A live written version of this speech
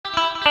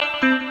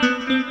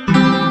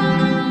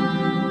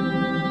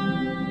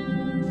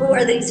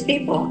are these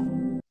people?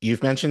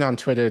 You've mentioned on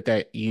Twitter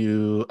that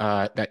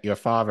that your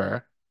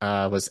father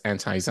was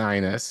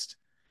anti-Zionist.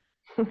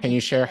 Can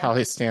you share how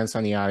his stance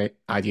on the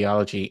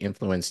ideology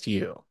influenced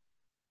you?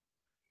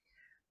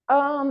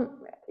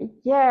 Um,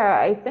 yeah,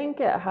 I think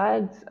it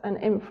had an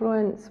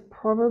influence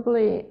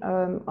probably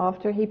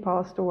after he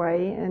passed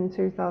away in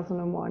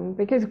 2001,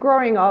 because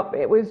growing up,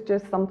 it was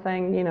just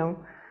something,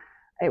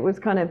 it was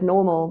kind of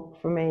normal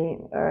for me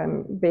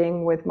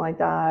being with my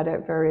dad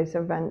at various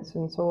events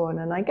and so on.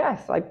 And I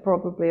guess I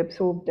probably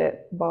absorbed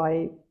it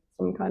by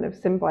some kind of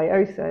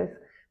symbiosis,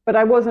 but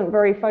I wasn't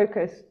very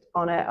focused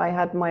on it. I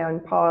had my own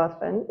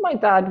path, and my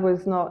dad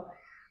was not.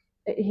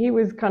 He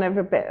was kind of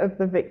a bit of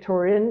the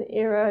Victorian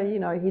era, we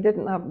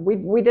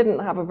didn't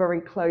have a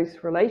very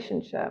close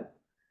relationship.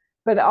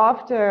 But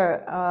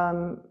after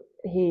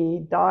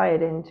he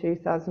died in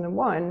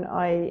 2001,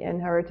 I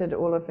inherited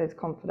all of his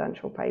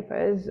confidential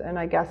papers. And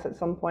I guess at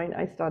some point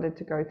I started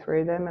to go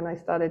through them, and I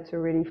started to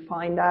really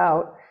find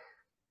out,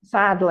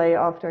 sadly,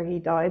 after he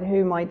died,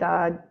 who my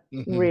dad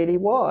really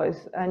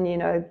was, and,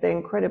 the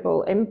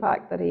incredible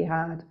impact that he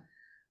had.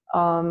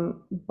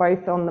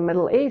 Both on the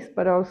Middle East,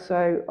 but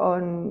also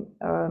on,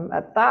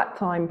 at that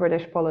time,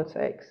 British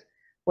politics,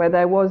 where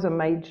there was a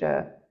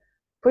major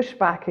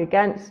pushback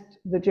against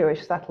the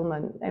Jewish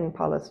settlement in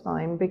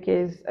Palestine,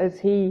 because as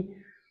he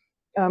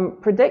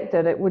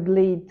predicted, it would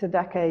lead to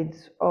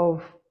decades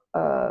of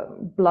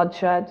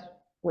bloodshed,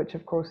 which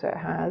of course it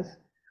has.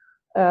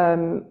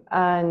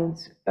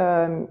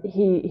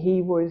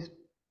 He was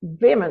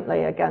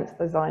vehemently against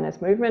the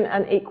Zionist movement,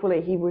 and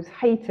equally he was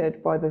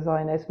hated by the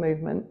Zionist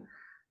movement,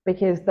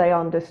 because they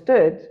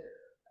understood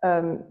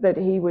that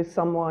he was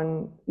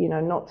someone,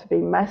 not to be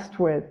messed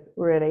with,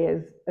 really,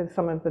 as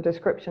some of the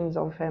descriptions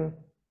of him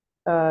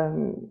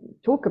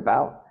talk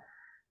about.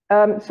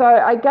 So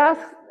I guess,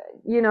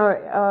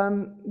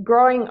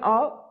 growing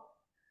up,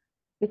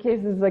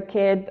 because as a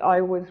kid,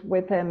 I was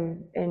with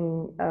him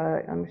in,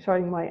 I'm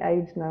showing my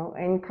age now,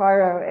 in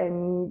Cairo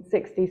in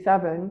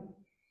 '67.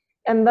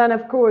 And then,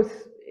 of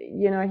course,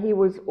 he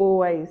was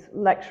always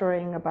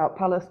lecturing about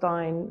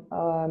Palestine,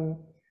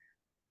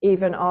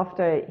 even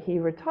after he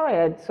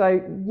retired. So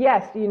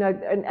yes,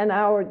 and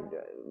our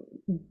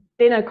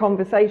dinner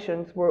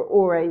conversations were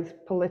always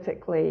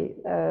politically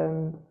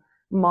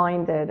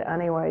minded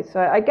anyway.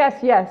 So I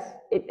guess, yes,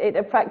 it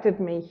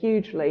affected me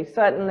hugely.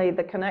 Certainly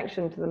the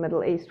connection to the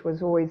Middle East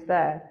was always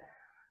there.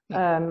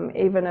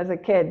 Even as a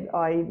kid,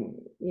 I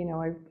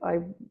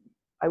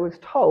was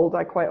told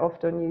I quite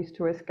often used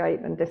to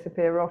escape and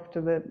disappear off to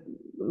the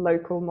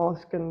local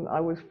mosque, and I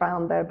was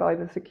found there by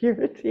the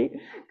security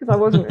because I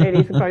wasn't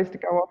really supposed to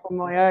go off on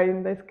my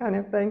own, this kind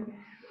of thing.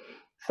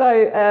 So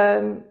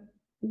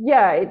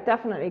yeah, it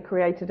definitely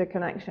created a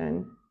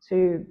connection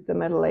to the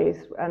Middle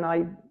East, and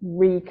I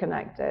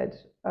reconnected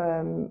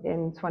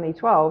in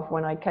 2012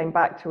 when I came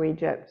back to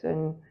Egypt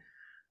and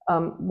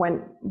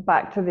went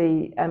back to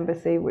the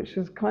embassy, which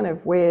was kind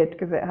of weird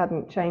because it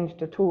hadn't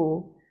changed at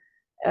all.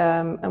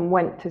 And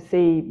went to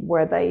see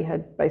where they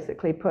had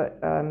basically put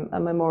a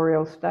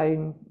memorial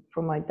stone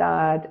for my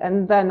dad.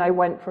 And then I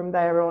went from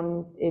there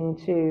on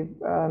into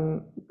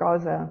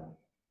Gaza.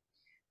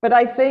 But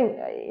I think,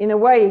 in a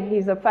way,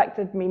 he's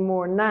affected me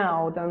more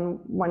now than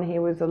when he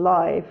was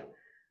alive.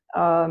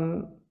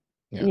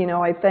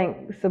 I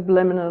think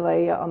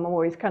subliminally, I'm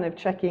always kind of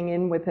checking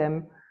in with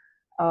him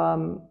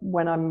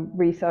when I'm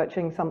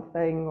researching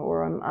something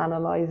or I'm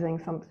analyzing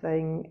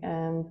something.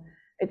 And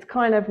it's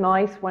kind of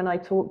nice when I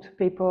talk to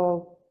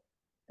people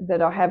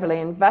that are heavily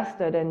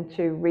invested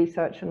into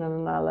research and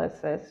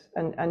analysis,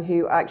 and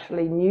who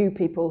actually knew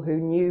people who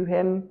knew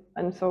him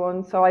and so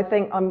on. So I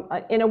think I'm,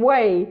 in a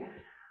way,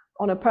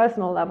 on a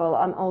personal level,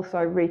 I'm also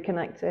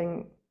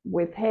reconnecting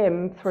with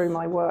him through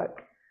my work.